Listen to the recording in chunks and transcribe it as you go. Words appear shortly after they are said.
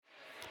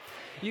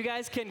You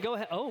guys can go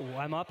ahead. Oh,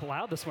 I'm up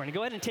loud this morning.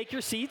 Go ahead and take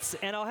your seats,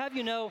 and I'll have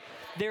you know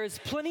there's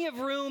plenty of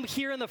room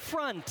here in the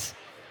front.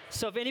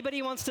 So if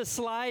anybody wants to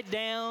slide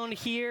down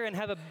here and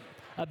have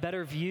a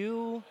better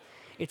view,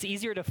 it's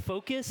easier to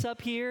focus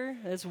up here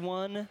as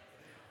one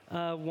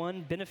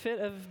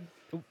benefit of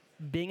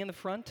being in the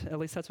front. At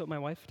least that's what my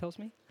wife tells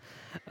me.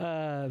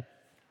 Guys,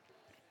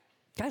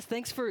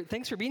 thanks for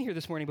being here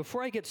this morning.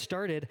 Before I get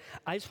started,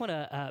 I just want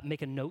to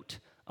make a note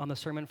on the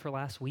sermon for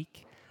last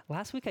week.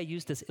 Last week, I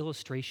used this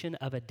illustration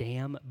of a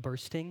dam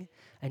bursting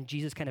and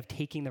Jesus kind of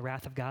taking the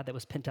wrath of God that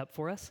was pent up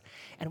for us.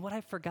 And what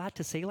I forgot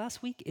to say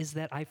last week is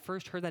that I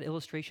first heard that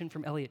illustration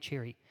from Elliot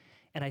Cherry.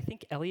 And I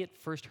think Elliot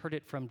first heard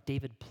it from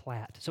David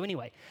Platt. So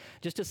anyway,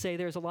 just to say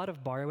there's a lot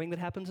of borrowing that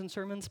happens in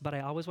sermons, but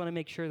I always want to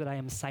make sure that I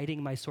am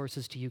citing my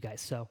sources to you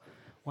guys. So I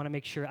want to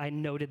make sure I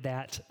noted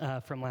that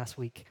from last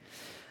week.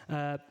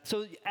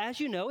 So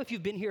as you know, if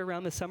you've been here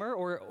around the summer,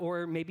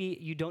 or maybe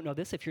you don't know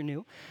this if you're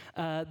new,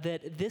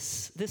 that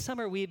this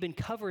summer we have been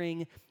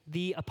covering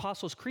the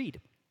Apostles'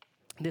 Creed,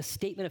 this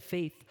statement of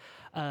faith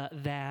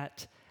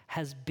that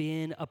has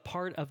been a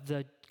part of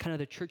the kind of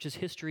the church's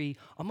history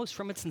almost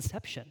from its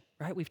inception,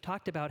 right? We've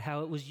talked about how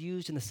it was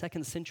used in the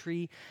 2nd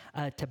century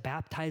to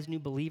baptize new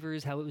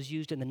believers, how it was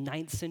used in the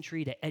 9th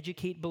century to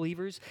educate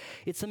believers.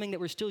 It's something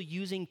that we're still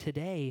using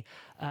today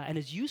and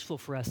is useful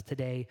for us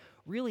today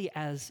really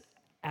as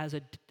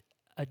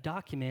a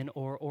document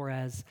or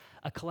as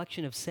a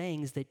collection of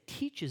sayings that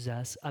teaches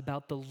us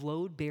about the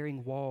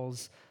load-bearing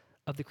walls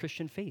of the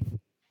Christian faith.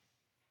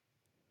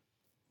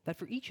 That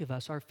for each of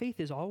us, our faith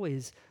is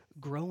always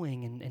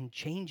growing and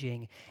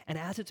changing. And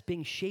as it's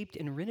being shaped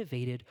and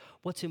renovated,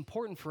 what's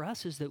important for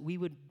us is that we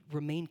would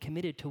remain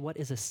committed to what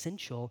is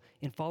essential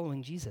in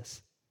following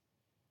Jesus.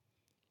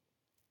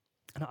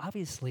 And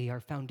obviously, our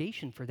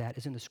foundation for that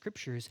is in the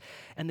Scriptures,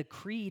 and the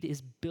Creed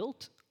is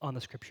built on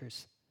the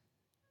Scriptures.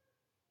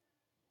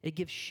 It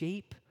gives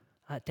shape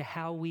to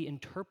how we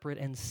interpret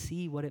and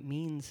see what it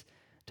means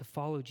to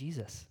follow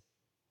Jesus.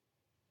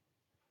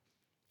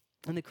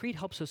 And the Creed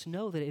helps us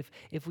know that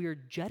if we are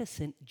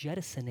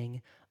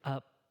jettisoning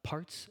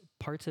parts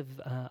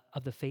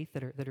of the faith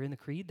that are in the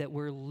Creed, that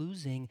we're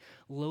losing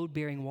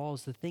load-bearing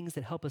walls, the things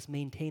that help us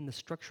maintain the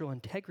structural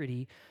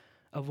integrity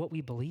of what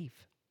we believe.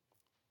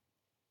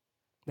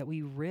 That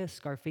we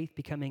risk our faith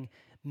becoming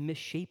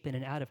misshapen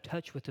and out of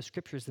touch with the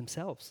Scriptures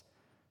themselves.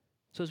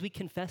 So as we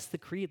confess the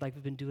Creed like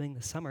we've been doing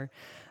this summer,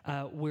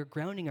 we're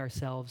grounding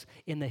ourselves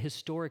in the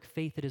historic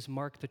faith that has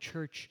marked the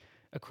church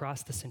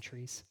across the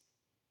centuries.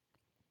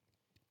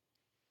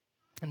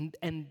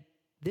 And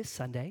this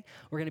Sunday,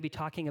 we're going to be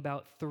talking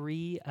about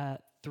three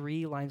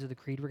lines of the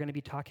Creed. We're going to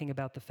be talking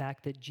about the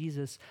fact that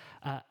Jesus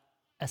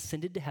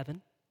ascended to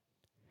heaven,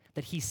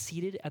 that he's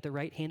seated at the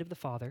right hand of the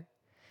Father,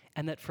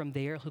 and that from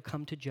there he'll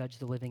come to judge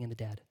the living and the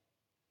dead.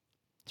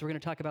 So we're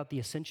going to talk about the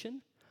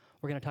ascension,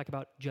 we're going to talk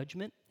about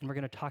judgment, and we're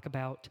going to talk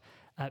about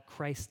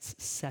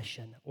Christ's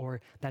session, or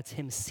that's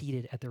him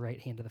seated at the right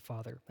hand of the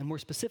Father. And more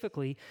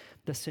specifically,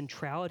 the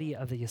centrality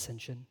of the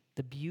ascension,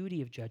 the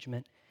beauty of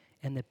judgment,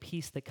 and the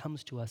peace that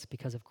comes to us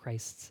because of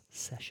Christ's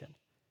session.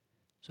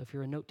 So if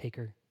you're a note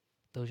taker,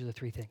 those are the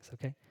three things,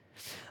 okay?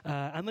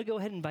 I'm going to go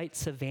ahead and invite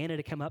Savannah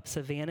to come up.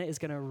 Savannah is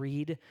going to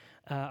read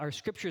our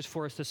scriptures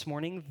for us this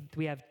morning.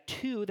 We have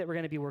two that we're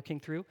going to be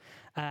working through.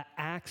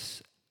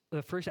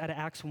 The first out of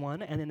Acts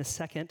 1, and then the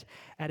second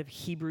out of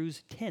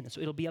Hebrews 10.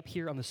 So it'll be up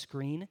here on the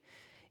screen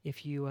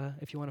if you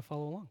want to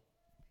follow along.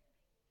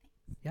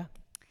 Yeah.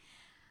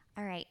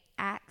 All right,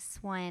 Acts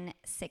 1,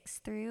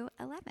 6 through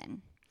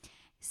 11.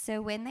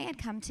 So when they had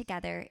come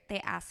together,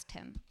 they asked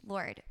him,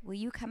 Lord, will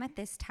you at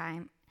this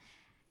time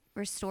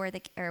restore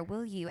the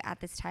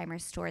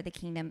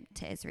kingdom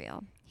to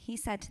Israel? He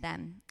said to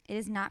them, it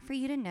is not for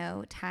you to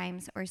know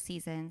times or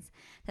seasons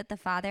that the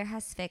Father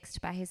has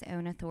fixed by his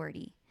own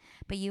authority,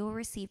 but you will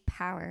receive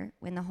power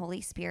when the Holy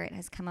Spirit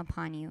has come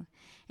upon you,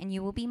 and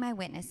you will be my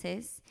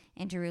witnesses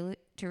in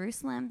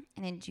Jerusalem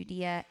and in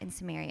Judea and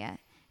Samaria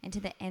and to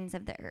the ends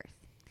of the earth.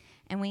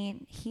 And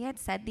when he had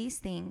said these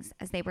things,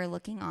 as they were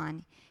looking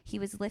on, he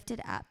was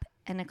lifted up,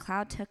 and a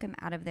cloud took him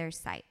out of their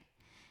sight.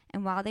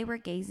 And while they were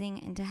gazing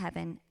into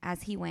heaven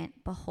as he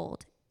went,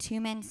 behold,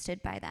 2 men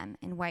stood by them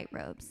in white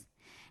robes,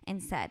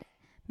 and said,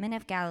 Men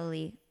of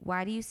Galilee,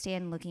 why do you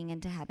stand looking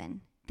into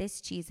heaven? This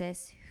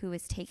Jesus, who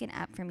is taken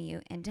up from you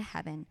into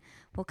heaven,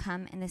 will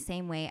come in the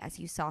same way as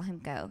you saw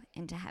him go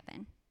into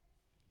heaven.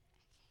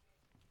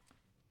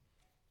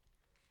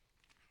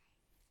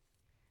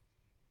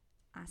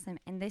 Awesome.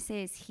 And this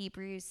is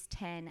Hebrews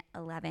 10,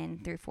 11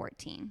 through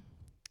 14.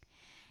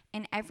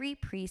 And every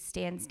priest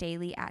stands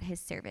daily at his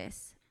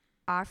service,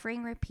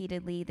 offering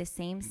repeatedly the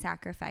same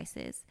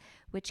sacrifices,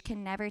 which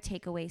can never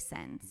take away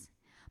sins.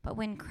 But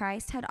when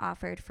Christ had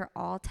offered for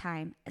all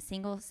time a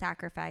single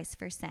sacrifice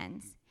for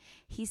sins,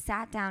 he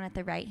sat down at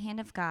the right hand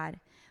of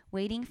God,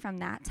 waiting from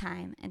that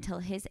time until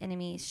his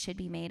enemies should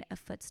be made a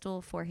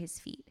footstool for his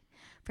feet.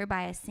 For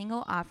by a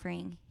single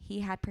offering he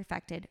had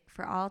perfected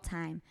for all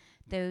time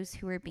those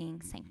who were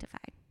being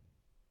sanctified.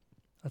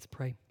 Let's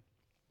pray.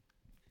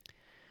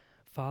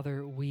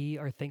 Father, we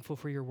are thankful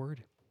for your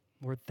word.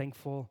 We're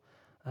thankful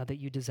that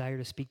you desire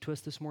to speak to us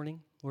this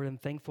morning. Lord, I'm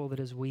thankful that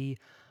as we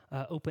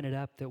open it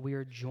up, that we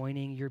are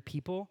joining your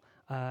people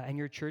and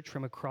your church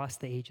from across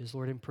the ages,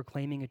 Lord, in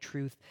proclaiming a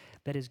truth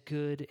that is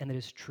good and that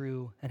is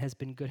true and has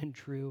been good and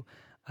true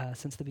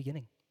since the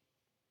beginning.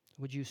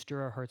 Would you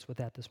stir our hearts with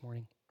that this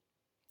morning?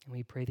 And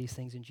we pray these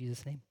things in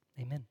Jesus' name.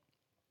 Amen.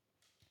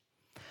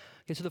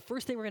 Okay, so the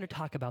first thing we're going to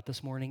talk about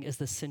this morning is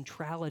the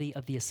centrality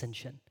of the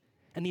ascension.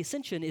 And the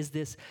ascension is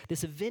this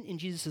event in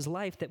Jesus'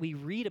 life that we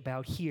read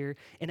about here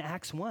in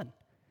Acts 1.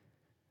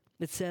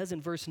 It says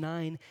in verse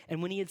 9,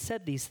 and when he had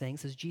said these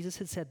things, as Jesus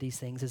had said these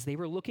things, as they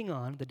were looking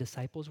on, the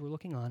disciples were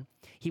looking on,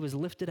 he was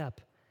lifted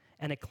up,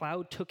 and a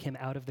cloud took him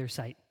out of their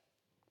sight.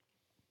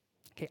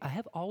 Okay, I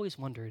have always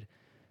wondered,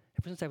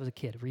 ever since I was a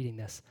kid reading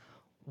this,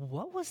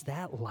 what was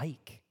that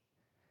like?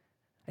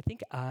 I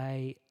think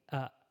I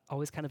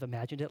always kind of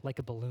imagined it like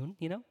a balloon,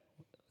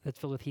 that's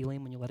filled with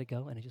helium when you let it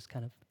go, and it just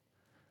kind of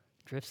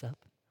drifts up.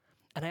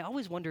 And I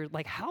always wondered,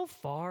 how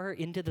far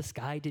into the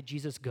sky did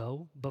Jesus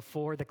go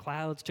before the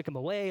clouds took him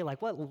away?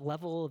 What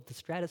level of the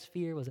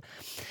stratosphere was it?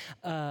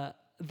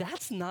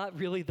 That's not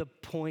really the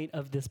point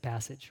of this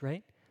passage,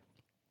 right?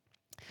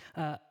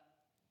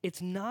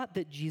 It's not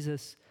that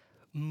Jesus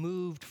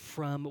moved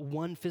from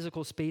one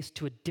physical space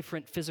to a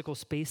different physical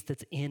space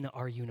that's in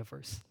our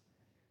universe.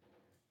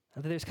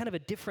 There's kind of a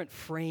different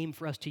frame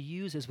for us to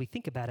use as we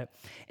think about it.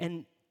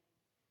 And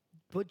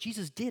what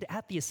Jesus did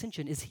at the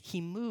ascension is he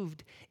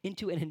moved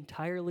into an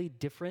entirely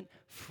different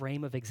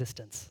frame of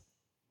existence.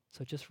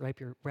 So just wrap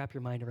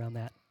your mind around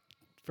that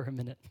for a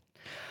minute.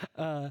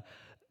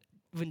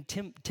 When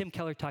Tim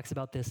Keller talks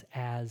about this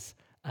as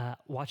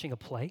watching a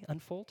play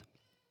unfold,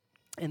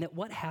 and that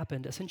what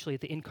happened essentially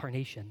at the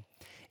incarnation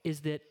is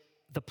that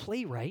the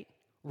playwright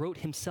wrote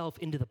himself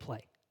into the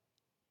play.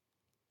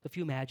 If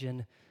you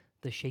imagine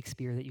the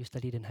Shakespeare that you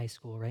studied in high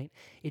school, right?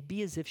 It'd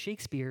be as if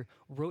Shakespeare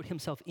wrote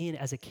himself in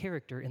as a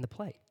character in the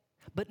play,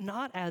 but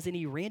not as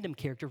any random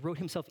character, wrote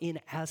himself in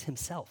as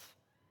himself.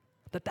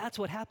 That's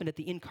what happened at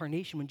the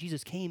incarnation when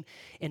Jesus came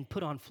and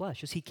put on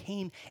flesh, as he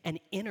came and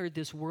entered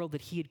this world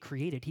that he had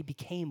created. He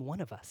became one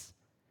of us.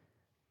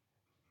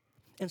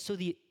 And so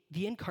the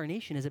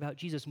incarnation is about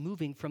Jesus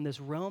moving from this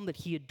realm that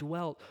he had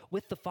dwelt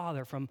with the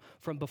Father from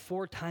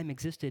before time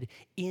existed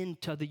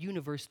into the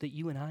universe that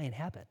you and I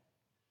inhabit.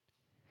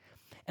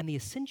 And the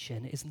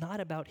ascension is not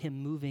about him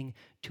moving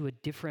to a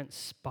different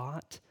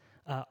spot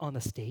on the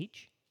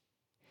stage.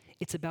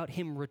 It's about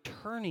him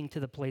returning to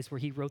the place where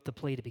he wrote the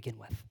play to begin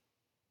with.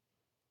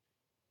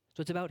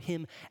 So it's about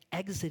him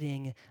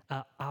exiting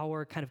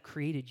our kind of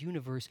created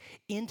universe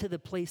into the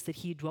place that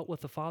he dwelt with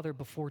the Father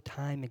before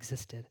time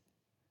existed.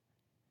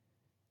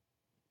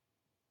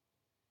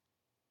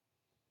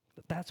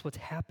 But that's what's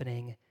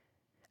happening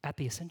at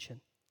the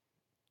ascension.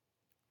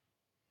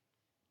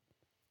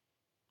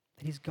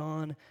 That he's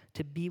gone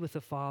to be with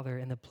the Father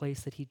in the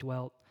place that he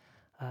dwelt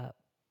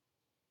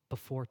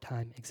before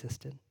time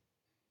existed.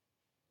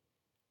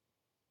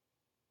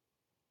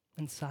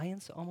 And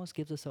science almost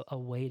gives us a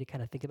way to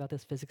kind of think about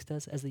this, physics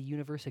does, as the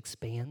universe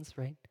expands,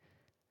 right?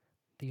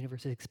 The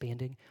universe is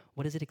expanding.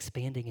 What is it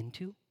expanding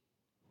into?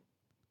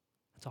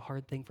 That's a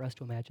hard thing for us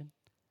to imagine.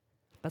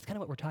 That's kind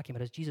of what we're talking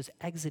about, is Jesus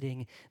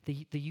exiting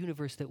the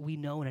universe that we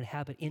know and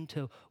inhabit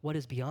into what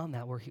is beyond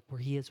that, where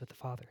he is with the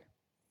Father.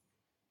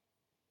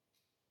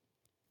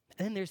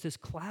 And then there's this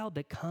cloud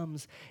that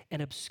comes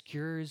and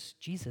obscures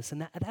Jesus.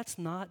 And that's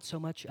not so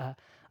much a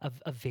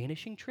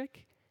vanishing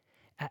trick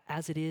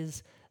as it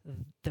is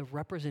the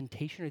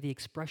representation or the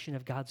expression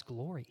of God's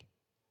glory.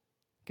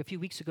 A few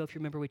weeks ago, if you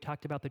remember, we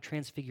talked about the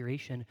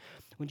transfiguration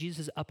when Jesus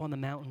is up on the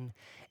mountain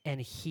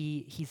and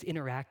he's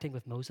interacting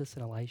with Moses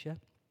and Elijah.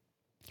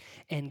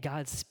 And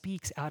God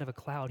speaks out of a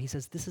cloud. He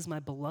says, "This is my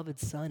beloved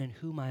Son in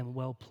whom I am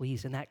well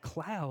pleased." And that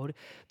cloud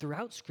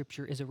throughout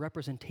Scripture is a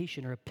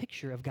representation or a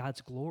picture of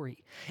God's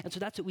glory. And so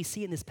that's what we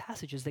see in this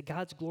passage, is that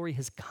God's glory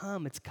has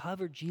come. It's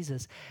covered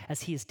Jesus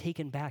as he is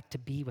taken back to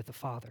be with the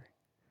Father.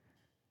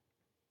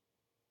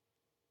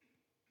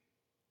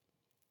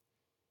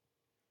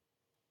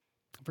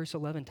 Verse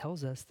 11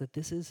 tells us that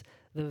this is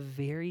the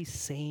very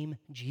same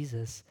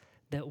Jesus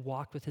that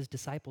walked with his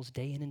disciples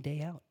day in and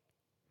day out.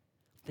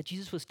 That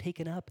Jesus was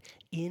taken up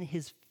in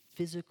his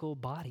physical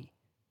body,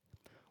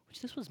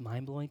 which this was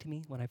mind-blowing to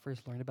me when I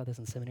first learned about this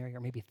in seminary, or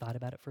maybe thought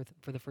about it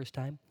for the first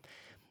time,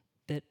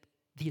 that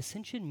the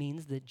ascension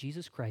means that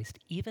Jesus Christ,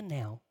 even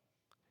now,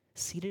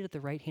 seated at the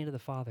right hand of the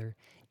Father,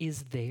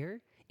 is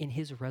there in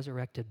his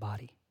resurrected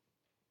body.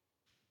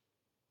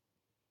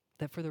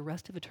 That for the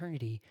rest of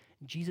eternity,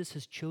 Jesus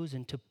has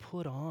chosen to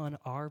put on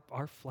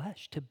our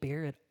flesh, to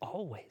bear it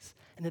always,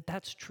 and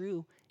that's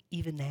true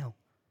even now.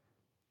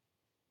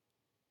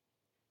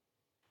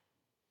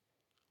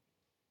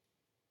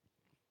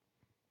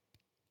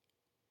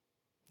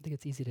 I think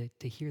it's easy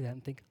to hear that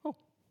and think, oh,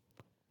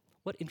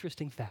 what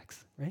interesting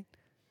facts, right?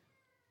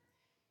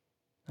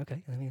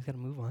 Okay, I think I've got to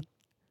move on.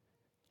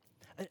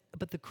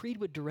 But the creed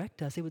would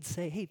direct us. It would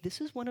say, hey,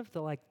 this is one of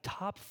the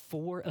top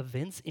 4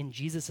 events in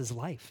Jesus'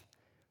 life,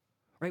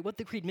 right? What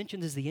the creed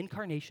mentions is the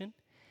incarnation,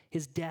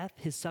 His death,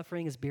 his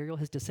suffering, his burial,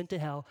 his descent to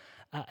hell,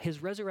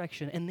 his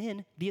resurrection, and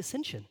then the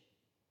ascension.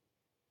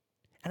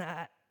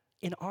 And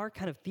in our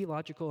kind of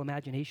theological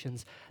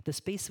imaginations, the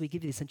space that we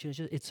give to the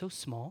ascension, it's so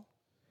small.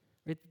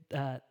 Right?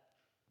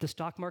 The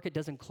stock market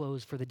doesn't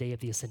close for the day of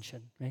the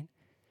ascension, right?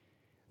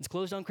 It's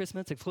closed on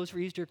Christmas, it's closed for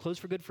Easter, closed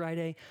for Good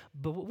Friday,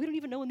 but we don't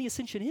even know when the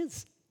ascension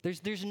is.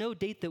 There's no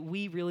date that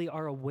we really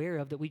are aware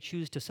of that we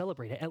choose to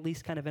celebrate it, at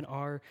least kind of in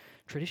our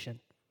tradition.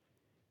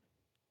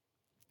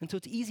 And so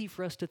it's easy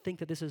for us to think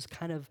that this is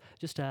kind of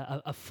just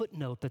a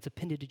footnote that's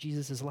appended to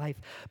Jesus' life.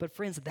 But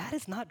friends, that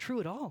is not true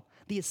at all.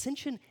 The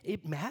ascension,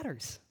 it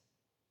matters.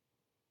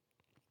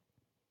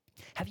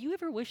 Have you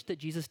ever wished that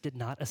Jesus did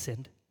not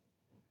ascend?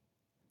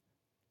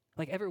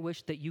 Like ever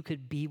wished that you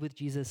could be with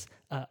Jesus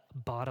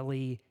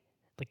bodily,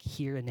 like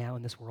here and now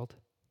in this world?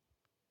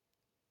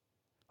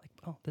 Like,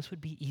 oh, this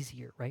would be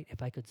easier, right?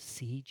 If I could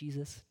see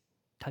Jesus,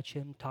 touch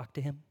him, talk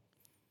to him.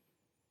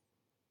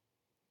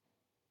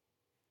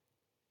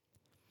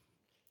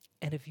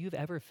 And if you've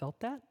ever felt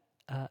that,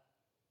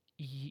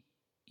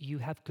 you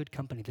have good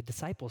company. The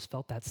disciples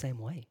felt that same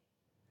way.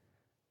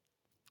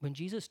 When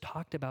Jesus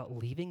talked about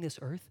leaving this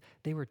earth,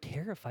 they were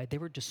terrified. They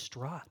were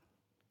distraught.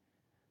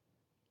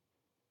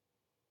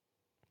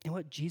 And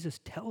what Jesus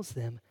tells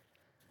them,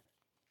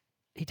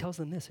 he tells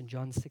them this in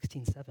John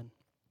 16:7.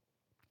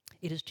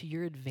 It is to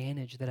your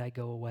advantage that I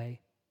go away.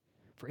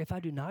 For if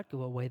I do not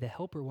go away, the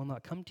Helper will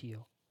not come to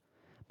you.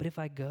 But if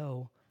I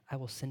go, I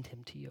will send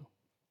him to you.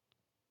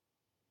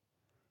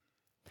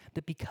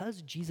 That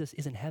because Jesus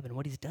is in heaven,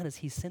 what he's done is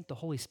he's sent the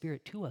Holy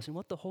Spirit to us. And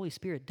what the Holy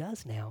Spirit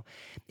does now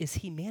is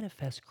he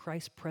manifests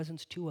Christ's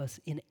presence to us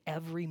in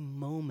every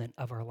moment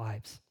of our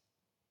lives.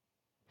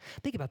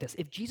 Think about this.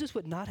 If Jesus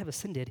would not have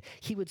ascended,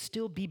 he would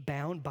still be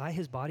bound by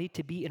his body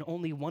to be in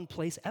only one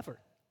place ever.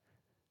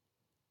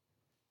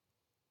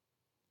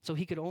 So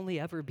he could only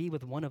ever be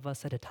with one of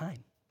us at a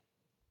time.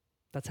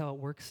 That's how it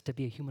works to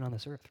be a human on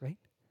this earth, right?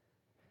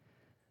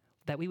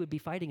 That we would be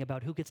fighting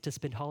about who gets to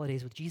spend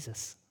holidays with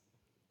Jesus.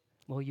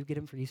 Well, you get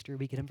him for Easter,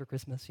 we get him for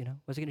Christmas,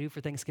 What's he going to do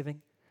for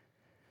Thanksgiving?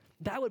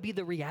 That would be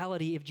the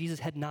reality if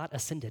Jesus had not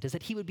ascended, is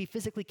that he would be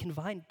physically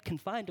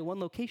confined to one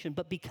location.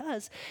 But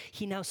because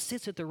he now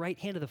sits at the right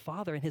hand of the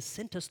Father and has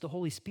sent us the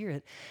Holy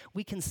Spirit,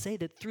 we can say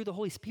that through the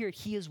Holy Spirit,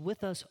 he is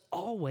with us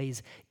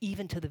always,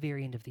 even to the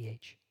very end of the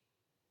age.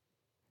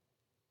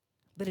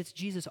 That it's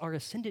Jesus, our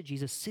ascended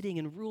Jesus, sitting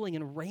and ruling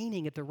and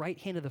reigning at the right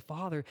hand of the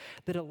Father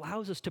that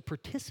allows us to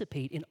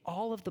participate in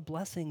all of the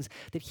blessings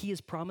that he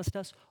has promised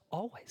us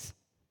always.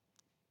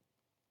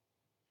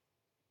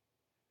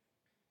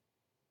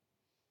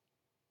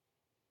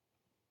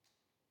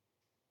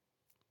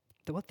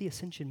 That what the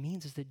ascension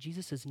means is that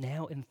Jesus is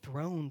now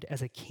enthroned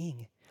as a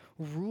king,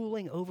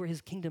 ruling over his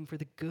kingdom for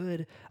the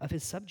good of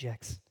his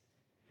subjects,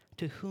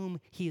 to whom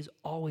he is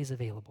always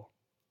available.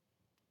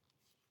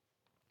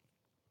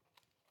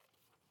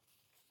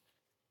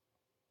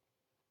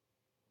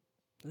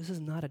 This is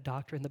not a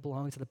doctrine that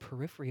belongs to the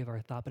periphery of our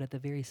thought, but at the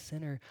very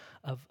center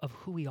of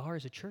who we are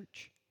as a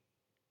church.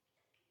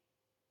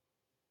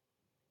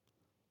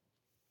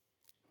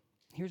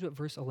 Here's what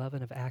verse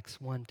 11 of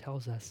Acts 1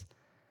 tells us.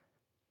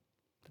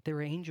 That there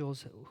were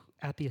angels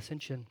at the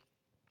ascension,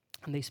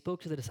 and they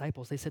spoke to the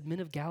disciples. They said,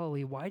 "Men of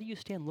Galilee, why do you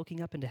stand looking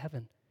up into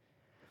heaven?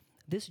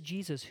 This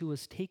Jesus who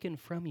was taken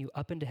from you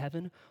up into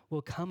heaven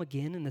will come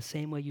again in the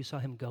same way you saw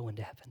him go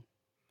into heaven."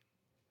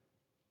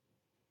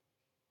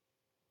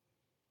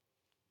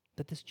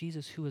 That this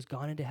Jesus who has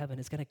gone into heaven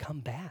is going to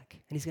come back,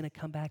 and he's going to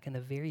come back in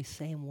the very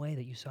same way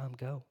that you saw him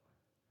go.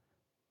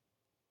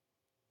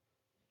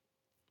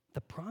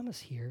 The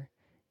promise here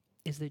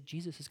is that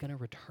Jesus is going to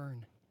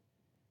return.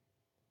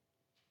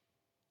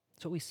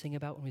 That's what we sing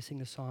about when we sing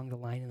the song, The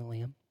Lion and the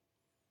Lamb.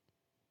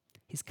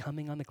 He's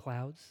coming on the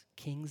clouds.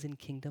 Kings and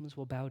kingdoms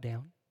will bow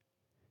down.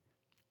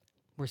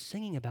 We're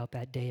singing about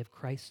that day of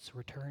Christ's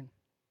return.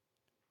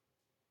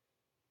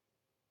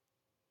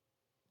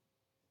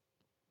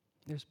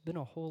 There's been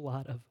a whole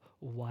lot of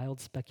wild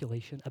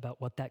speculation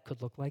about what that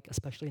could look like,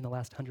 especially in the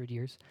last 100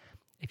 years.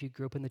 If you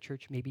grew up in the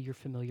church, maybe you're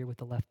familiar with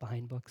the Left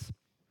Behind books.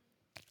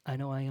 I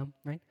know I am,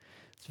 right?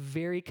 It's a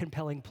very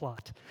compelling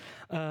plot.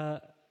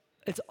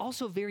 It's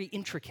also very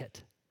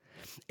intricate.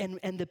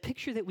 And the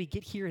picture that we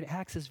get here in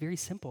Acts is very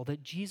simple,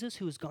 that Jesus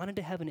who has gone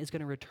into heaven is going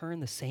to return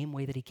the same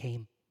way that he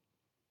came.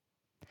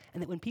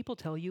 And that when people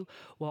tell you,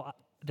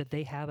 that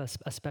they have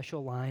a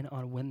special line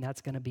on when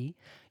that's going to be,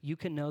 you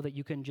can know that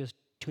you can just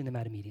tune them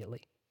out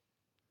immediately.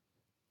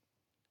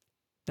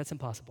 That's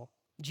impossible.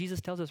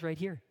 Jesus tells us right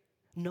here,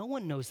 no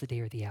one knows the day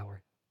or the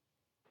hour.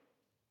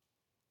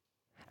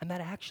 And that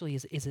actually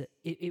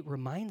it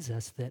reminds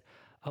us that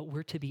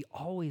we're to be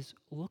always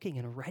looking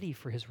and ready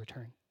for his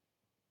return.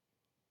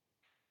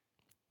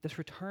 This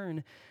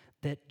return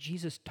that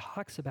Jesus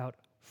talks about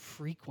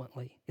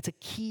frequently. It's a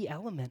key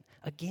element,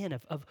 again,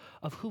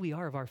 of who we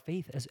are, of our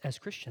faith as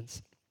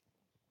Christians.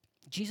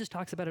 Jesus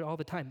talks about it all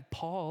the time.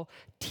 Paul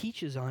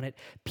teaches on it.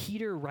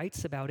 Peter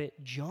writes about it.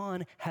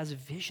 John has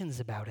visions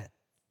about it.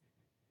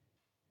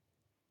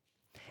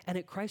 And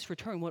at Christ's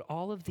return, what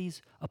all of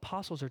these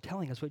apostles are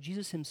telling us, what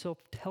Jesus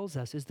himself tells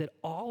us, is that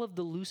all of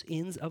the loose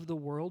ends of the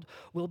world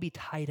will be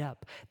tied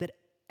up, that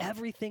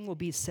everything will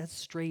be set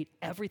straight,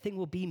 everything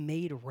will be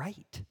made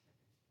right.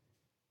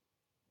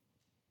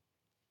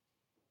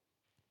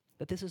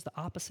 But this is the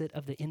opposite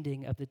of the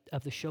ending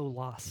of the show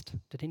Lost.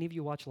 Did any of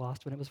you watch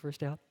Lost when it was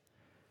first out?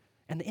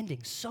 And the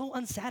ending, so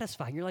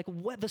unsatisfying. You're like,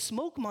 what? The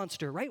smoke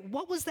monster, right?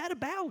 What was that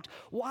about?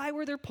 Why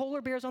were there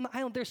polar bears on the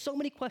island? There's so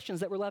many questions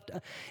that were left.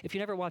 If you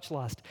never watched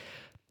Lost,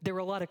 there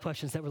were a lot of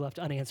questions that were left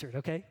unanswered,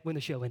 okay, when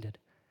the show ended.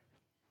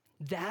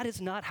 That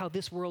is not how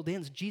this world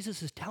ends.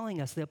 Jesus is telling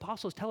us, the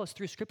apostles tell us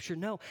through Scripture,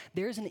 no,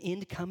 there's an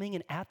end coming,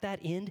 and at that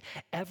end,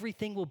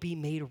 everything will be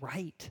made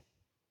right.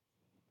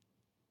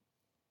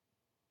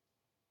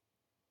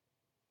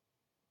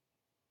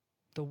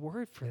 The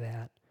word for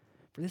that,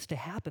 for this to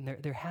happen,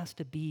 there has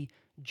to be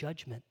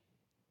judgment.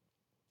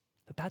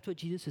 But that's what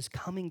Jesus is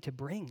coming to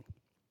bring.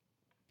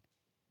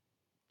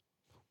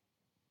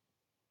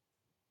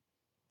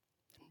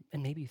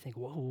 And maybe you think,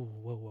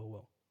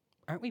 whoa.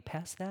 Aren't we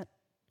past that?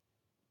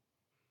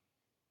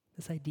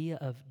 This idea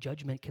of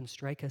judgment can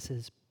strike us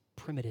as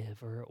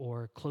primitive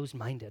or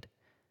closed-minded.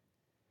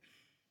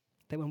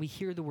 That when we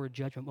hear the word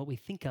judgment, what we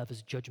think of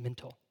is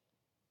judgmental.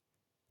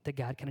 That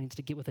God kind of needs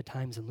to get with the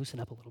times and loosen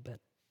up a little bit.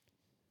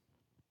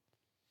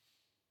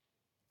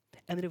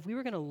 And that if we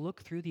were going to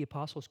look through the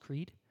Apostles'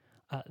 Creed,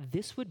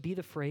 this would be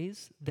the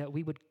phrase that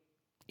we would,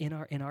 in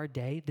our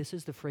day, this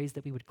is the phrase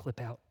that we would clip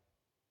out.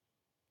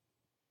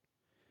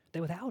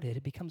 That without it,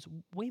 it becomes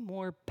way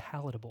more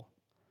palatable.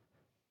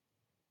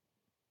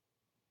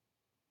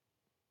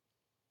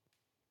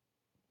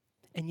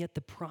 And yet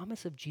the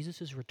promise of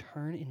Jesus'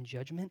 return in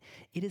judgment,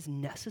 it is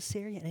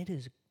necessary and it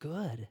is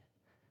good.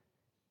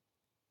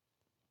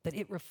 That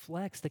it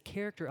reflects the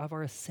character of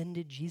our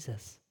ascended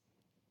Jesus.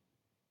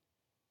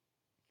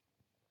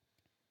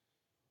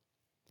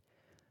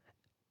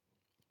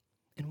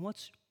 And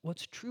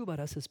what's true about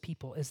us as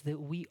people is that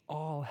we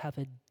all have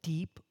a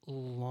deep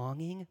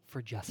longing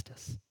for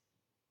justice.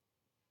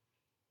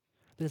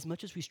 That as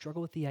much as we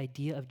struggle with the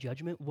idea of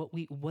judgment,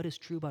 what is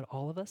true about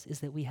all of us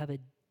is that we have a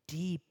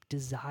deep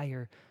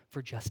desire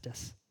for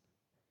justice.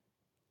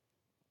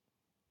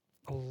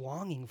 A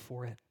longing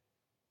for it.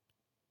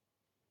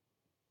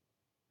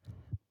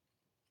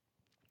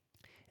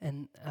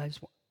 And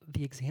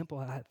the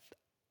example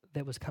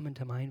that was coming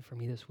to mind for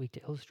me this week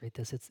to illustrate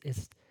this,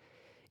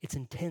 it's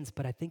intense,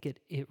 but I think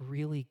it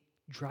really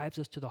drives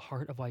us to the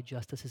heart of why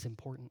justice is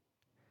important.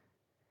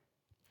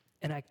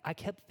 And I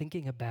kept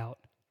thinking about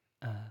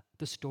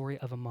the story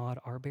of Ahmaud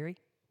Arbery.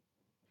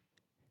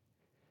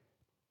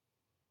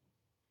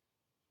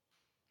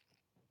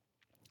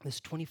 This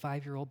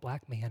 25-year-old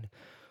black man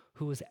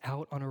who was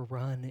out on a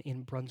run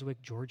in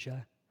Brunswick,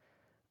 Georgia,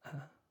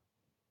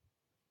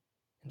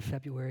 in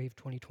February of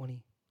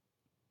 2020.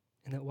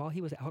 And that while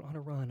he was out on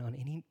a run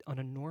on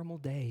a normal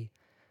day,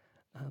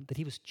 that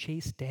he was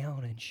chased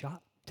down and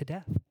shot to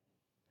death,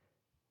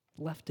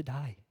 left to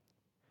die.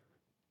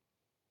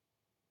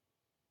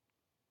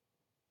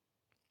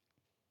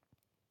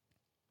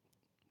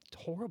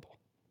 It's horrible.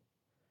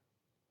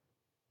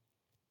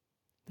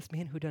 This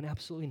man who had done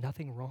absolutely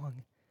nothing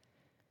wrong.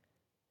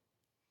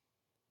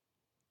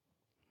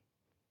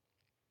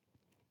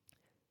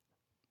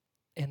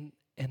 And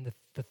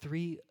the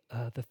three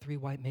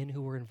white men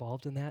who were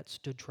involved in that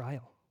stood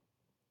trial.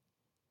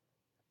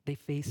 They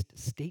faced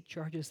state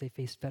charges, they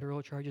faced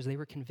federal charges, they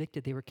were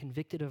convicted. They were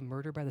convicted of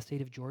murder by the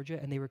state of Georgia,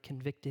 and they were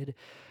convicted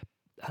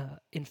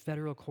in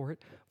federal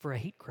court for a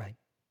hate crime.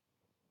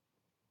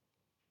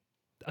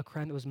 A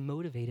crime that was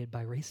motivated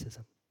by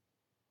racism.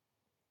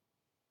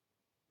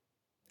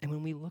 And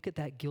when we look at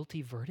that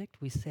guilty verdict,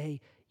 we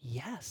say,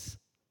 yes,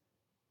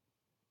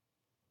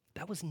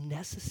 that was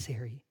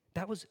necessary.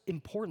 That was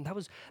important.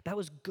 That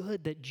was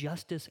good that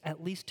justice,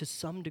 at least to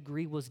some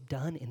degree, was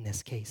done in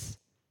this case.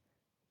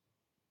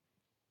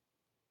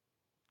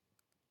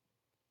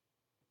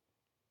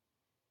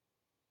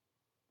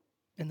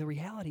 And the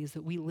reality is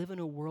that we live in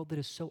a world that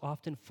is so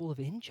often full of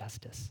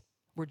injustice,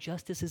 where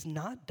justice is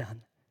not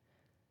done,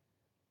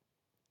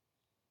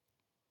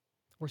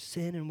 where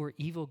sin and where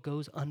evil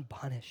goes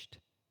unpunished.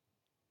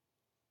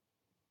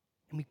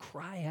 And we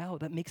cry out.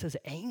 That makes us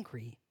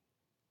angry.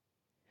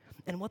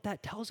 And what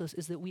that tells us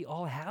is that we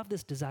all have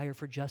this desire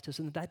for justice,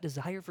 and that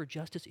desire for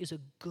justice is a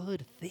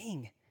good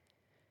thing.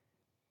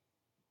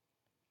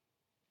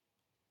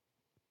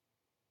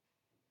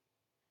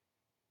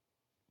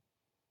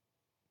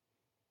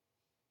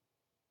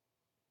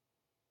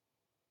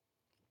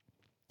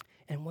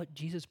 And what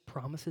Jesus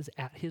promises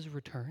at his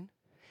return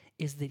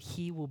is that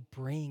he will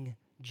bring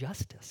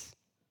justice.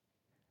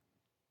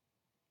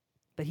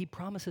 That he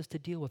promises to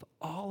deal with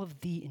all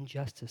of the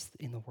injustice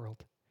in the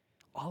world.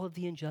 All of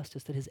the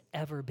injustice that has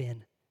ever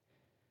been.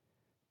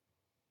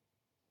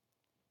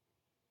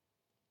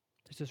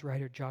 There's this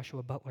writer,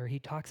 Joshua Butler. He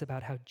talks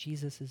about how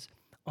Jesus is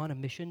on a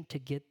mission to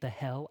get the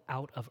hell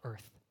out of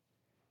earth.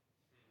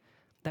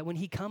 That when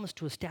he comes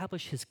to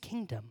establish his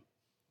kingdom,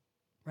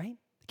 right?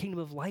 The kingdom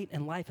of light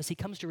and life, as he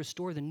comes to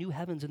restore the new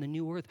heavens and the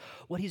new earth,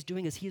 what he's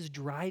doing is he is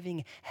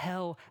driving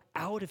hell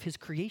out of his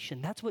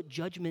creation. That's what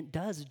judgment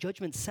does.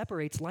 Judgment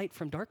separates light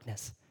from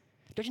darkness.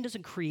 Judgment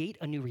doesn't create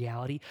a new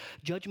reality.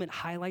 Judgment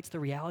highlights the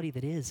reality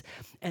that is.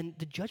 And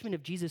the judgment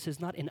of Jesus is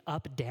not an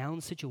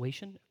up-down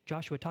situation.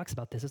 Joshua talks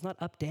about this. It's not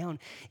up-down.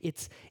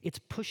 It's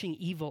pushing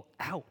evil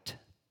out.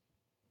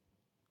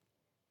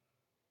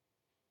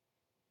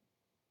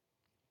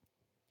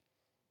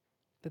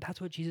 But that's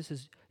what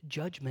Jesus'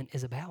 judgment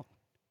is about.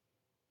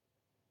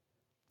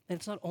 And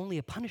it's not only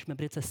a punishment,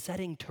 but it's a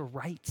setting to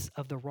rights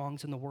of the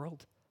wrongs in the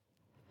world.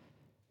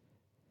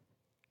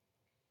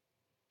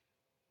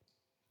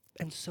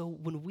 And so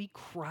when we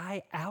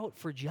cry out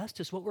for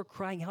justice, what we're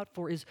crying out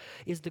for is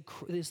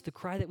the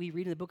cry that we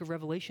read in the book of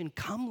Revelation,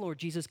 come, Lord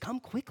Jesus, come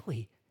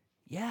quickly.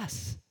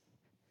 Yes.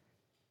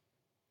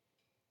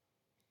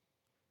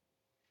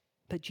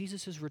 That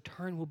Jesus'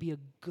 return will be a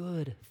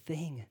good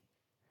thing.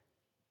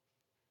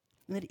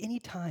 And at any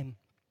time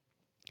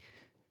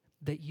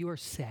that you are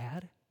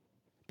sad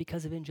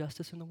because of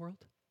injustice in the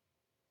world,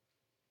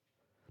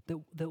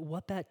 that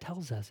what that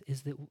tells us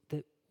is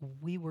that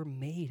we were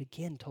made,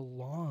 again, to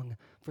long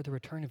for the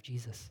return of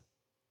Jesus,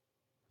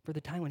 for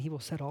the time when he will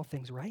set all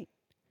things right.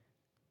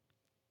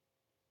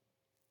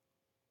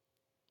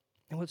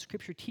 And what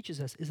Scripture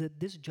teaches us is that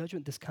this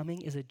judgment, this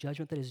coming, is a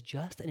judgment that is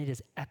just and it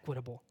is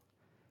equitable.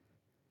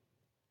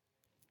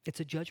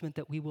 It's a judgment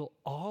that we will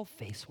all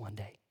face one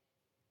day.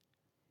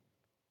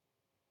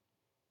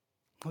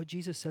 What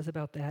Jesus says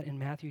about that in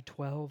Matthew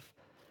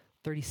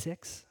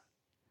 12:36,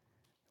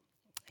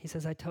 he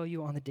says, I tell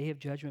you, on the day of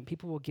judgment,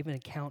 people will give an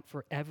account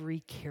for every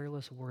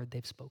careless word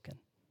they've spoken.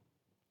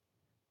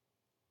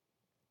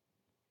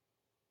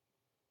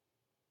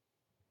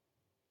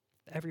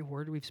 Every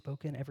word we've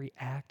spoken, every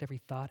act, every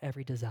thought,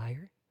 every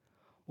desire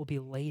will be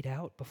laid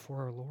out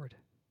before our Lord.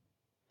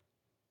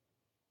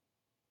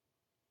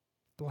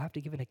 We'll have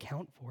to give an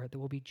account for it, that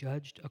will be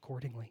judged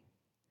accordingly.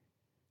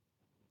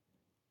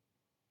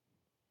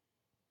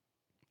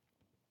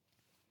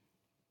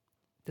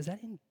 Does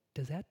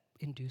that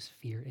induce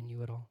fear in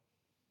you at all?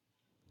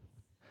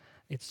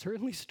 It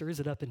certainly stirs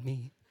it up in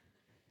me.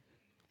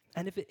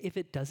 And if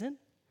it doesn't,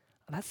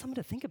 that's something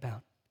to think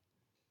about.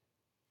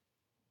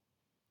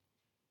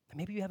 And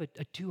maybe you have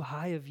a too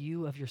high a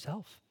view of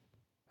yourself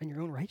and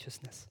your own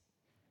righteousness.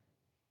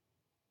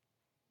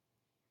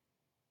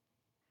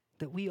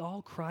 That we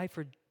all cry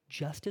for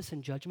justice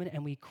and judgment,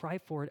 and we cry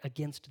for it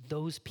against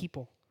those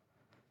people.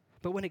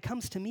 But when it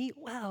comes to me,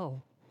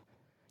 well,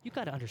 you've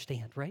got to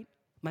understand, right?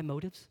 My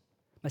motives,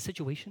 my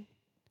situation.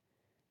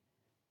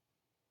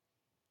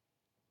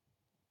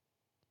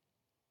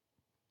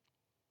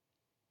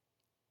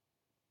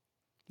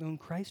 When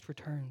Christ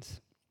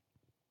returns,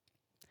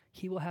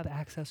 he will have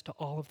access to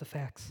all of the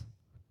facts.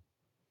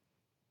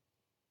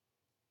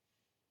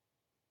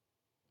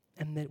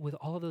 And that with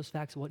all of those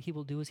facts, what he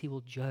will do is he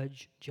will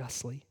judge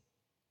justly.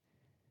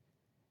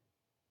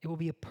 It will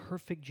be a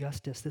perfect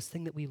justice, this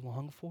thing that we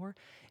long for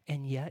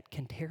and yet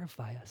can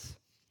terrify us.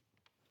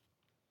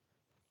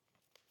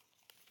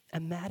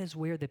 And that is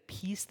where the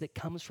peace that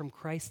comes from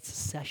Christ's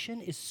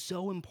session is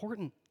so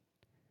important.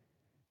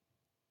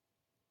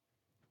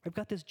 I've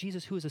got this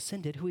Jesus who is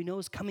ascended, who we know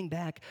is coming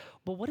back.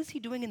 But what is he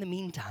doing in the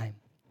meantime?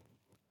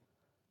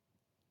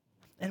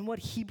 And what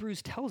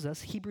Hebrews tells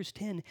us, Hebrews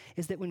 10,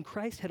 is that when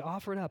Christ had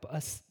offered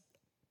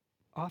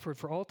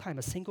for all time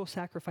a single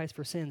sacrifice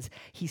for sins,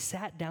 he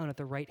sat down at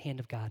the right hand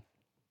of God.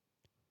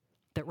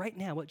 That right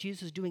now, what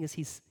Jesus is doing is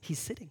he's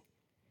sitting.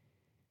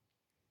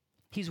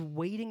 He's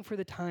waiting for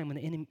the time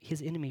when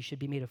his enemy should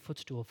be made a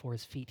footstool for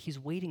his feet. He's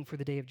waiting for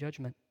the day of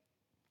judgment.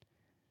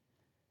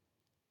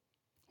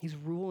 He's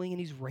ruling and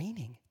he's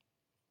reigning.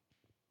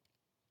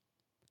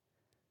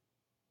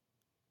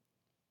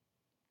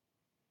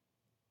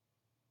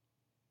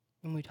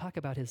 When we talk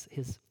about his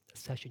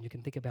session, you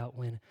can think about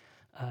when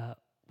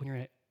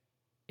you're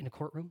in a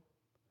courtroom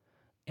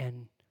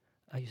and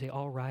you say,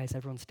 all rise,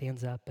 everyone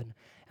stands up, and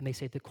they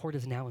say, the court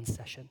is now in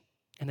session,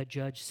 and the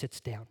judge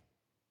sits down.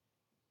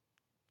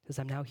 Says,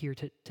 I'm now here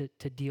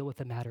to deal with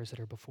the matters that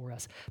are before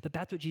us. But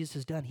that's what Jesus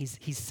has done.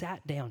 He's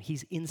sat down.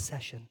 He's in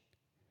session.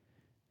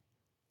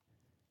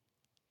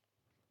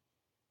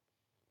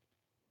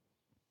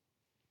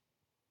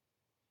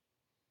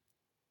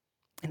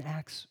 In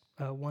Acts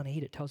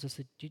 1:8, it tells us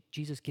that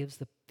Jesus gives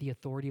the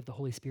authority of the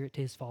Holy Spirit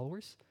to his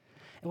followers.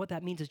 And what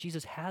that means is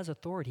Jesus has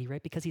authority,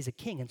 right? Because he's a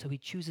king, and so he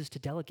chooses to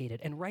delegate it.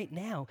 And right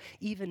now,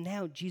 even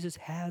now, Jesus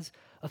has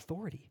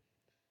authority.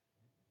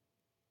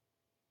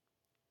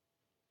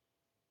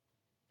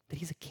 That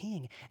he's a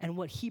king. And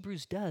what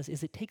Hebrews does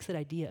is it takes that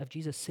idea of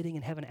Jesus sitting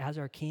in heaven as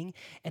our king,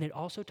 and it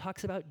also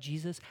talks about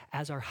Jesus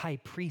as our high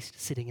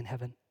priest sitting in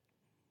heaven.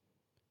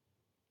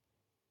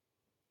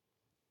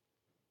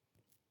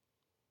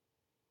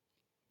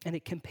 And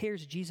it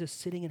compares Jesus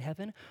sitting in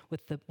heaven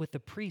with the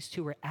priests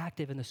who were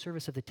active in the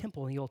service of the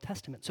temple in the Old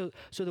Testament. So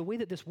the way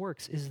that this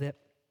works is that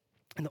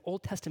in the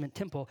Old Testament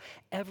temple,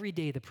 every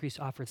day the priests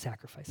offered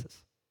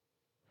sacrifices.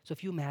 So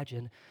if you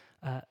imagine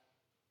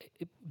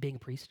being a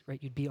priest,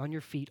 right? You'd be on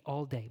your feet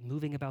all day,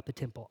 moving about the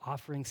temple,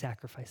 offering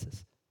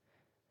sacrifices.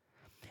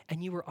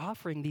 And you were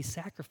offering these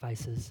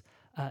sacrifices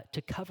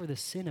to cover the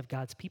sin of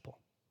God's people,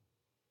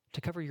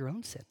 to cover your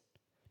own sin,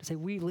 to say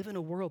we live in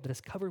a world that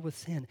is covered with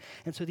sin.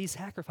 And so these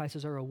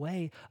sacrifices are a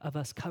way of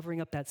us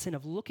covering up that sin,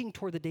 of looking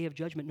toward the day of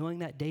judgment, knowing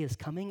that day is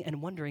coming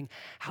and wondering,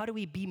 how do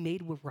we be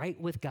made right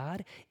with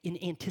God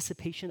in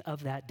anticipation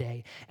of that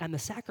day? And the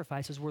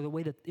sacrifices were the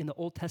way that in the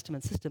Old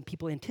Testament system,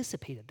 people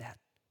anticipated that.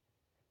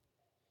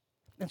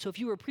 And so if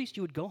you were a priest,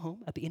 you would go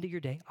home at the end of your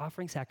day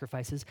offering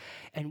sacrifices,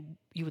 and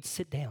you would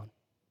sit down,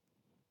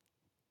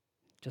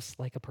 just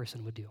like a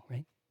person would do,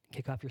 right?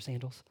 Kick off your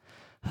sandals.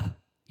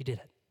 You did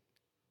it.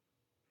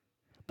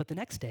 But the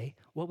next day,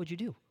 what would you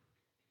do?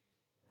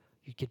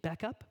 You'd get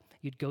back up,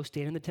 you'd go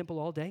stand in the temple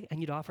all day, and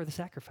you'd offer the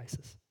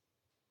sacrifices.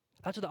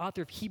 That's what the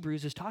author of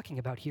Hebrews is talking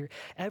about here.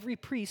 Every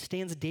priest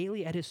stands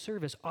daily at his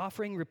service,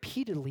 offering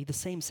repeatedly the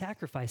same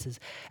sacrifices.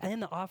 And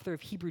then the author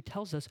of Hebrew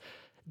tells us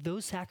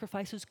those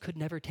sacrifices could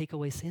never take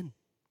away sin.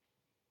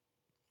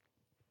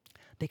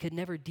 They could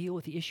never deal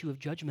with the issue of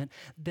judgment,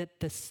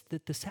 that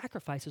the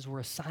sacrifices were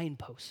a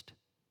signpost.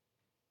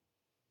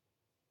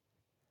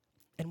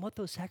 And what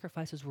those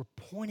sacrifices were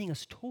pointing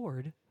us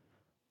toward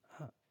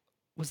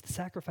was the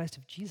sacrifice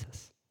of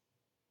Jesus.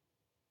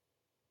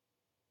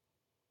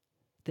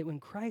 That when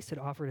Christ had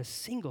offered a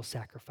single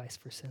sacrifice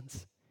for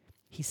sins,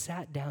 he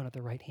sat down at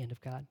the right hand of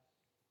God.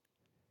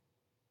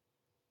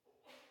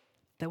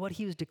 That what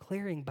he was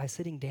declaring by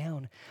sitting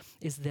down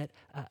is that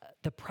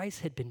the price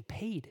had been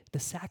paid, the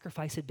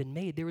sacrifice had been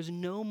made. There was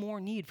no more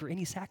need for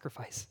any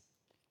sacrifice.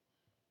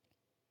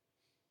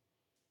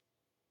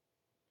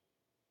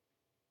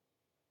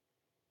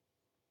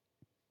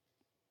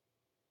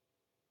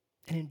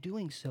 And in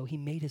doing so, he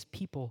made his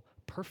people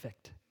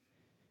perfect.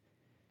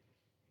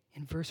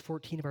 In verse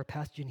 14 of our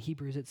passage in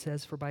Hebrews, it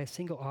says, "For by a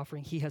single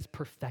offering he has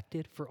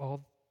perfected for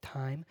all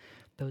time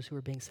those who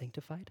are being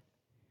sanctified."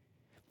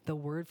 The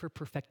word for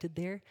perfected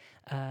there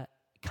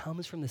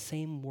comes from the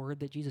same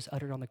word that Jesus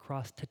uttered on the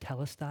cross,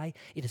 tetelestai.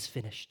 It is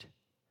finished.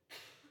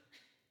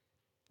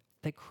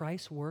 That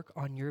Christ's work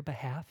on your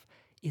behalf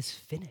is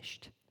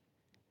finished.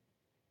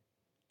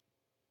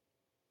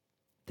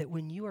 That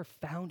when you are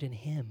found in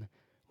him,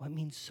 well, it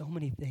means so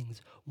many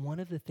things. One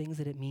of the things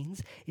that it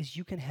means is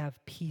you can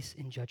have peace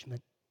in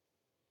judgment.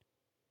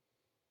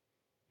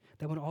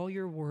 That when all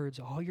your words,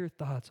 all your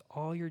thoughts,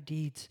 all your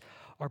deeds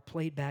are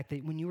played back,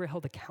 that when you are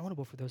held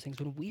accountable for those things,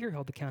 when we are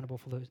held accountable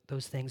for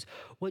those things,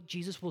 what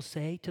Jesus will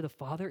say to the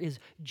Father is,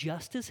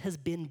 justice has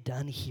been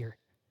done here.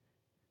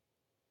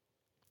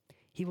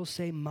 He will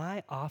say,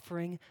 my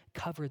offering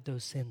covered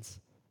those sins.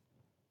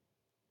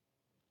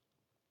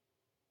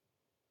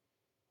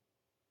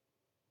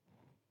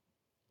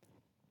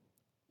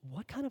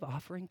 What kind of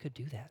offering could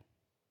do that?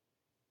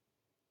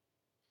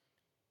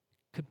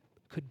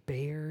 Could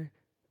bear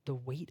the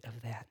weight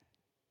of that?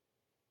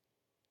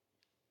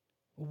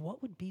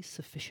 What would be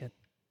sufficient?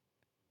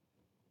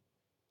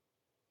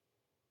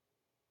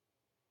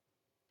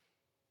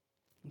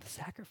 The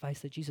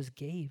sacrifice that Jesus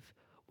gave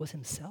was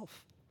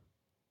himself.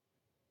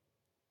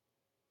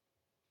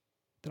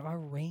 That our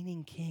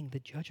reigning king, the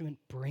judgment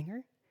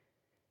bringer,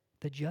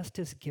 the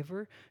justice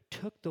giver,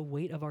 took the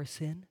weight of our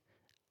sin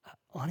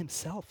on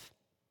himself.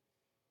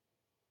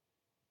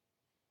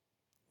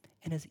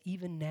 And is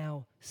even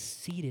now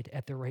seated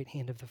at the right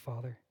hand of the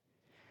Father,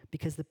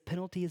 because the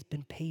penalty has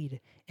been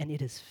paid and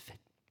it is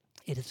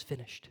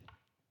finished.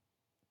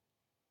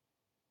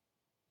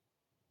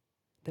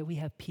 That we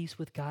have peace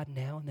with God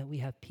now and that we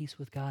have peace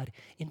with God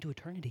into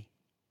eternity.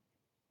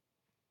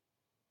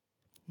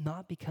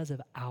 Not because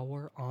of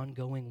our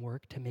ongoing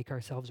work to make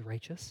ourselves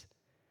righteous,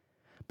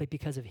 but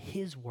because of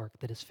his work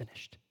that is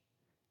finished.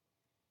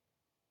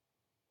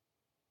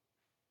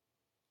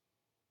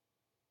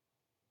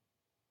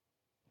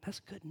 That's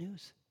good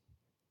news.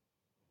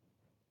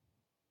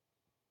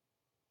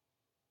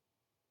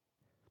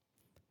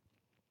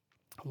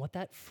 And what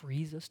that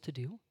frees us to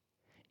do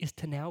is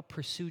to now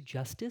pursue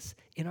justice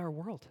in our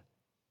world.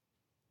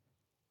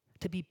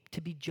 To be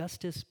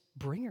justice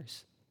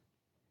bringers.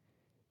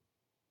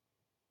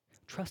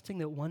 Trusting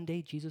that one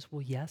day Jesus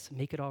will, yes,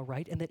 make it all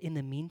right, and that in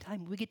the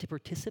meantime, we get to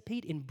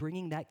participate in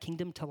bringing that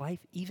kingdom to life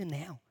even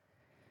now.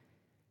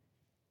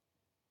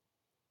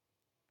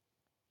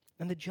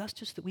 And the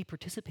justice that we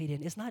participate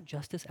in is not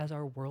justice as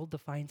our world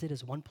defines it,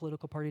 as one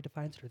political party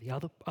defines it, or the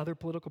other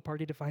political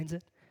party defines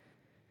it.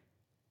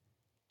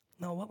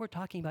 No, what we're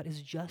talking about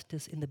is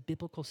justice in the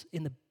biblical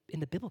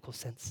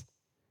sense.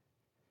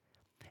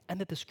 And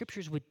that the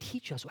scriptures would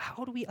teach us,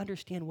 how do we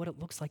understand what it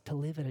looks like to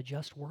live in a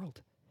just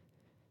world?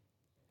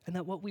 And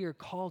that what we are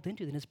called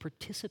into then is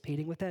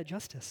participating with that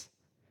justice.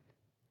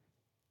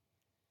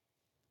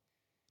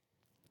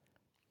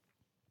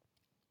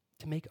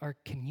 To make our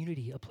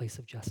community a place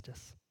of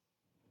justice.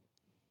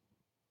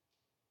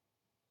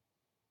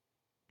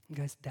 And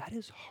guys, that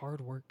is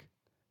hard work.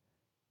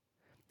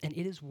 And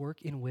it is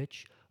work in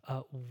which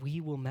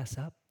we will mess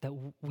up, that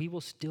we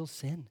will still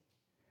sin,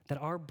 that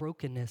our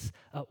brokenness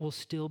will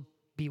still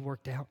be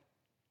worked out.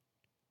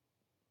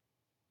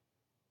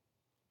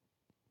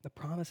 The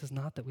promise is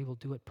not that we will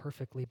do it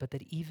perfectly, but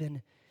that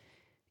even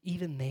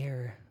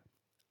there,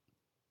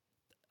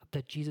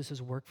 that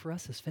Jesus' work for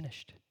us is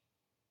finished.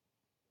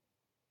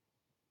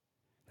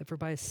 That for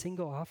by a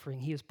single offering,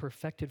 he has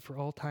perfected for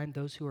all time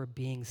those who are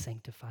being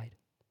sanctified.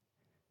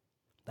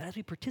 But as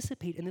we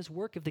participate in this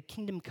work of the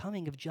kingdom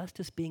coming, of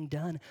justice being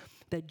done,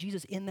 that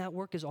Jesus in that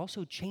work is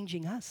also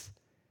changing us.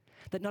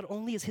 That not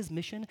only is his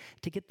mission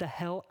to get the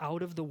hell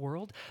out of the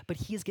world, but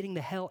he is getting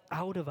the hell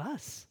out of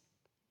us.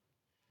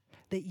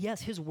 That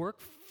yes, his work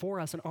for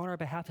us and on our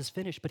behalf is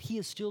finished, but he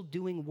is still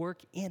doing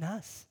work in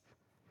us.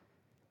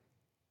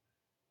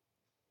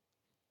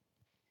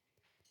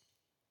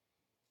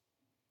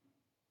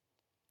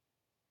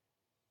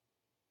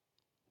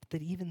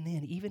 That even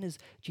then, even as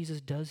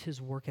Jesus does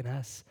his work in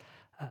us,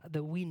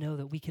 that we know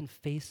that we can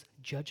face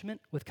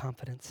judgment with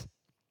confidence,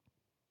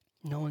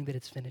 knowing that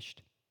it's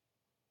finished.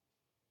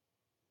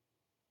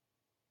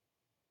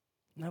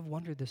 And I've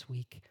wondered this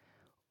week,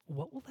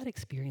 what will that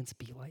experience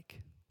be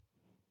like?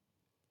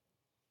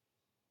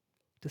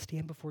 To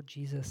stand before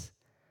Jesus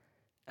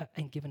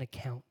and give an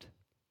account.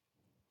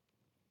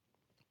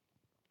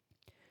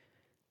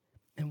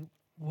 And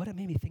what it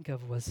made me think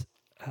of was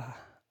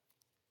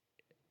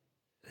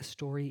a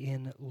story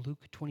in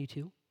Luke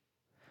 22.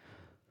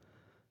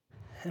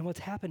 And what's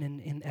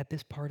happened at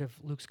this part of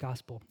Luke's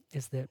gospel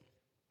is that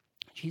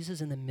Jesus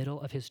is in the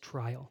middle of his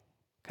trial,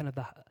 kind of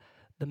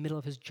the middle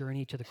of his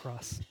journey to the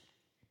cross.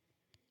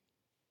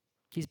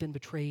 He's been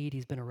betrayed,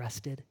 he's been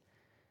arrested,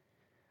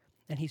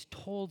 and he's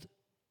told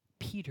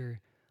Peter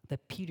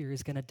that Peter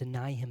is going to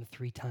deny him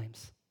 3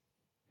 times.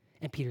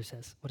 And Peter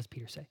says, what does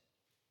Peter say?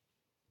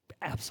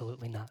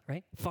 Absolutely not,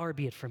 right? Far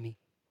be it from me.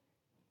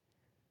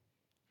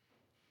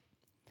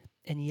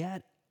 And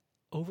yet,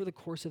 over the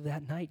course of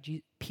that night,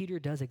 Peter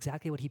does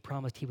exactly what he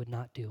promised he would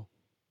not do.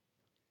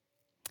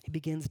 He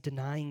begins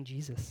denying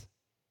Jesus.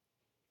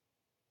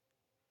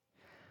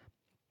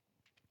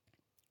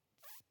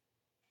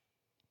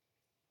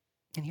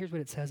 And here's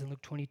what it says in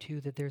Luke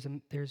 22, that there's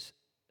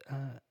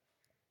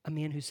a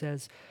man who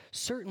says,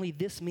 certainly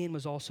this man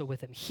was also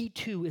with him. He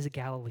too is a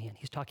Galilean.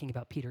 He's talking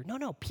about Peter.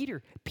 No,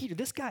 Peter,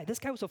 this guy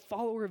was a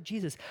follower of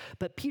Jesus.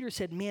 But Peter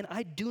said, man,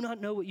 I do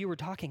not know what you were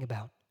talking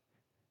about.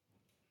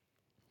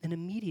 And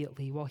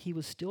immediately, while he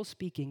was still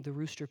speaking, the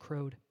rooster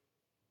crowed.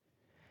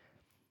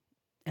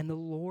 And the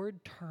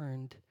Lord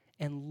turned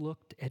and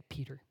looked at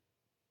Peter.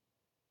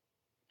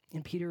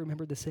 And Peter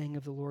remembered the saying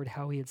of the Lord,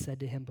 how he had said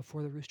to him,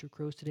 before the rooster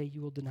crows today,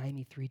 you will deny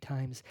me 3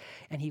 times.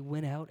 And he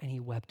went out and he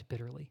wept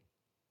bitterly.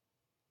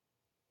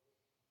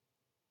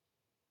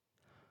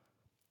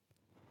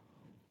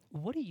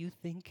 What do you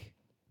think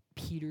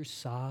Peter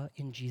saw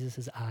in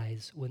Jesus'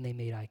 eyes when they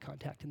made eye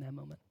contact in that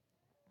moment?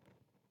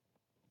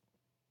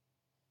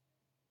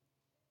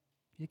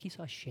 You think he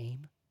saw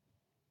shame?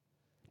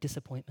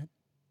 Disappointment?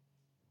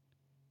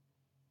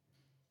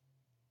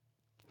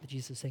 But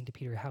Jesus is saying to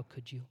Peter, how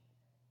could you?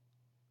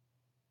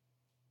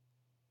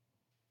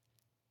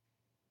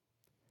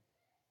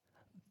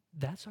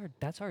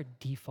 That's our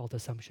default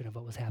assumption of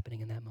what was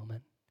happening in that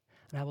moment.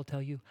 And I will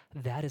tell you,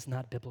 that is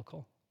not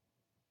biblical.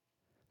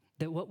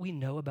 That what we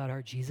know about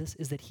our Jesus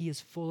is that he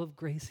is full of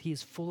grace, he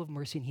is full of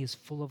mercy, and he is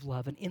full of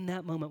love. And in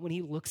that moment, when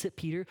he looks at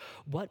Peter,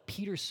 what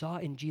Peter saw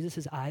in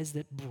Jesus' eyes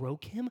that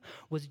broke him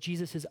was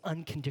Jesus'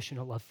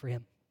 unconditional love for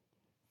him.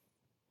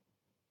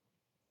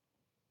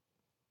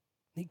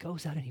 He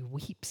goes out and he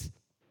weeps.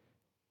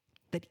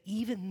 That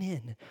even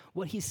then,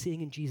 what he's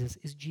seeing in Jesus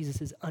is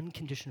Jesus'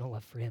 unconditional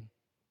love for him.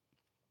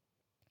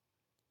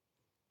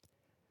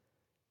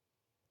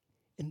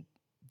 And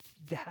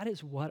that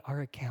is what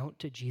our account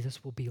to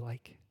Jesus will be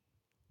like.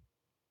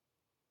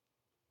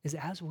 Is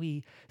as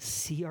we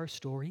see our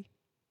story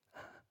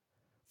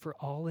for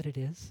all that it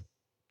is,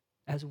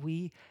 as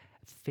we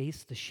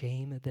face the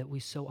shame that we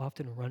so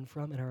often run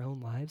from in our own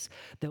lives,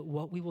 that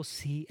what we will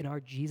see in our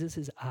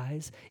Jesus'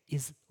 eyes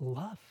is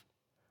love,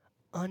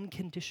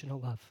 unconditional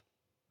love,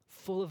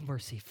 full of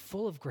mercy,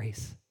 full of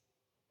grace.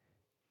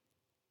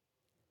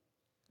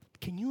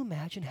 Can you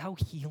imagine how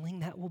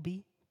healing that will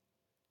be?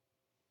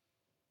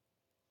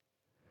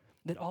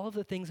 That all of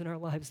the things in our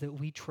lives that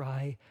we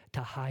try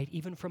to hide,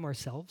 even from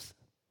ourselves,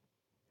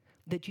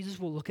 that Jesus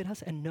will look at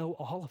us and know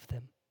all of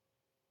them.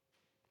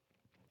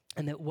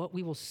 And that what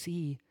we will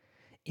see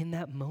in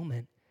that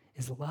moment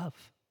is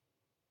love.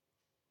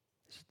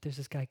 There's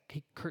this guy,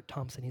 Kurt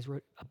Thompson, he's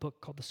wrote a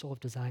book called The Soul of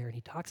Desire, and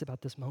he talks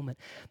about this moment,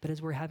 that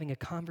as we're having a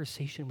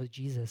conversation with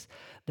Jesus,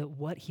 that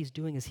what he's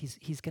doing is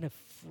he's going to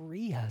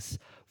free us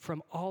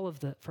from all of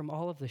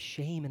the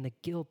shame and the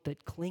guilt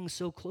that clings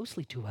so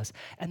closely to us,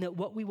 and that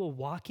what we will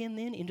walk in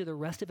then into the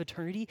rest of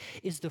eternity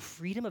is the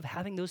freedom of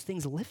having those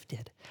things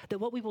lifted. That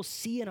what we will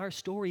see in our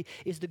story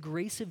is the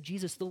grace of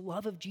Jesus, the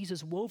love of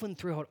Jesus woven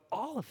throughout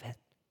all of it.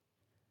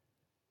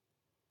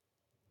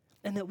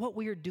 And that what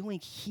we are doing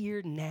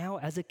here now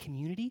as a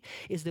community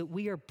is that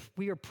we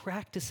are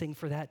practicing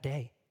for that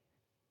day.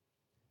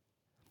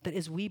 That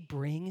as we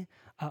bring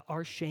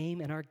our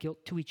shame and our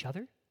guilt to each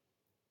other,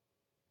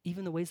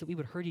 even the ways that we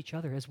would hurt each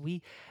other, as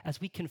we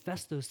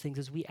confess those things,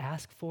 as we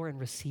ask for and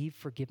receive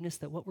forgiveness,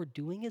 that what we're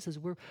doing is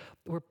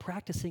we're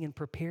practicing and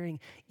preparing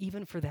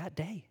even for that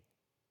day.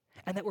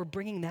 And that we're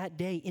bringing that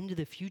day into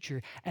the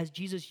future as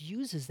Jesus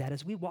uses that,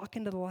 as we walk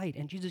into the light,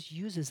 and Jesus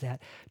uses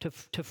that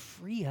to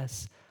free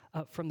us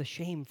from the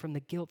shame, from the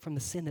guilt, from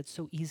the sin that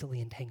so easily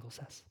entangles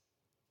us.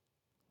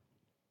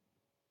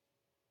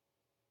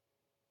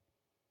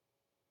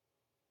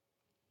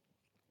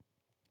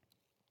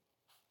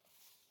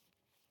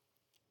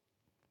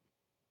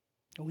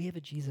 We have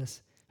a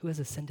Jesus who has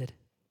ascended,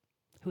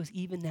 who is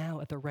even now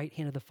at the right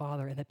hand of the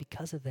Father, and that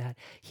because of that,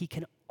 he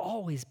can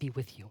always be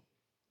with you.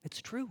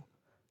 It's true.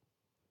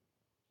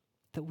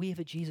 That we have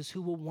a Jesus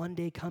who will one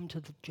day come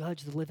to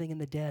judge the living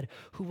and the dead,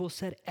 who will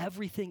set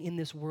everything in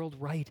this world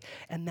right.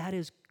 And that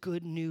is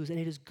good news. And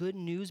it is good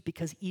news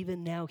because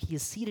even now he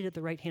is seated at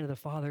the right hand of the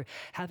Father,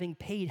 having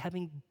paid,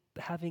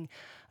 having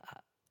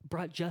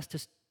brought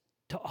justice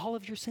to all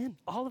of your sin,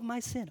 all of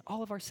my sin,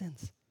 all of our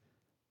sins.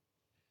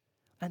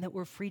 And that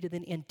we're free to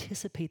then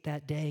anticipate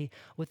that day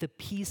with the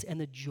peace and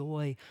the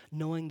joy,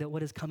 knowing that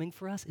what is coming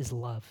for us is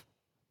love.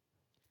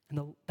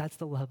 And that's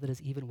the love that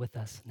is even with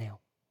us now.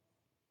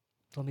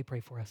 So let me pray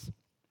for us.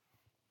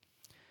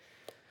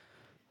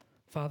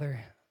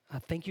 Father,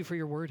 thank you for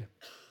your word.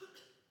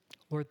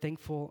 Lord,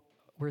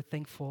 we're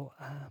thankful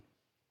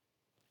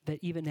that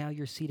even now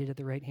you're seated at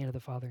the right hand of the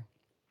Father.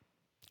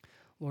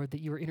 Lord,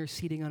 that you are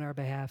interceding on our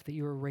behalf, that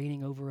you are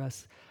reigning over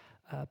us,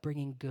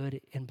 bringing good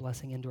and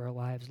blessing into our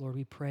lives. Lord,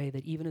 we pray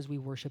that even as we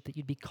worship, that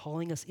you'd be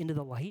calling us into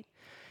the light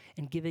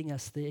and giving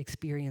us the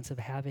experience of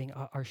having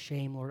our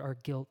shame, Lord, our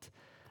guilt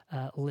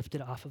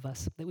lifted off of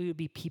us, that we would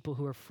be people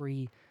who are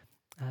free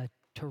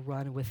to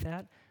run with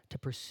that, to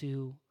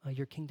pursue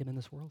your kingdom in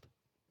this world.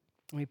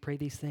 And we pray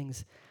these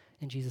things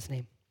in Jesus'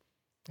 name.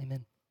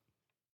 Amen.